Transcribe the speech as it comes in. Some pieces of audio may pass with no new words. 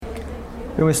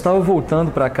Eu estava voltando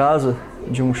para casa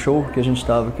de um show que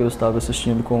eu estava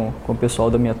assistindo com o pessoal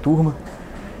da minha turma.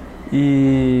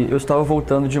 E eu estava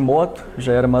voltando de moto,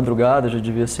 já era madrugada, já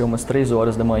devia ser umas 3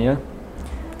 horas da manhã.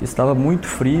 Estava muito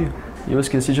frio e eu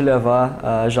esqueci de levar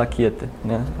a jaqueta,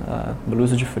 né, a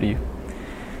blusa de frio.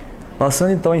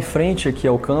 Passando então em frente aqui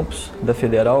ao campus da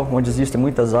Federal, onde existem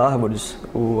muitas árvores,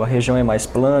 a região é mais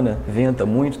plana, venta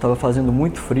muito, estava fazendo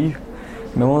muito frio.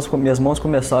 Minhas mãos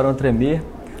começaram a tremer,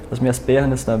 as minhas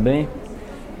pernas também.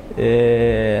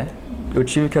 Eu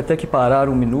tive que até que parar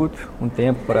um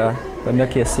tempo para me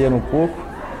aquecer um pouco.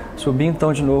 Subi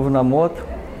então de novo na moto,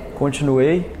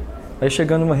 continuei. Aí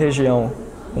chegando numa região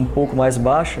um pouco mais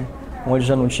baixa, onde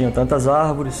já não tinha tantas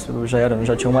árvores,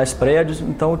 já tinham mais prédios,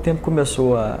 então o tempo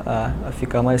começou a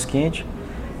ficar mais quente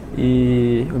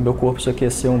e o meu corpo se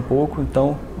aqueceu um pouco,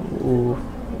 então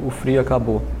o frio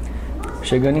acabou.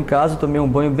 Chegando em casa, tomei um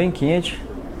banho bem quente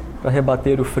para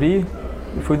rebater o frio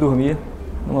e fui dormir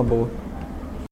numa boa.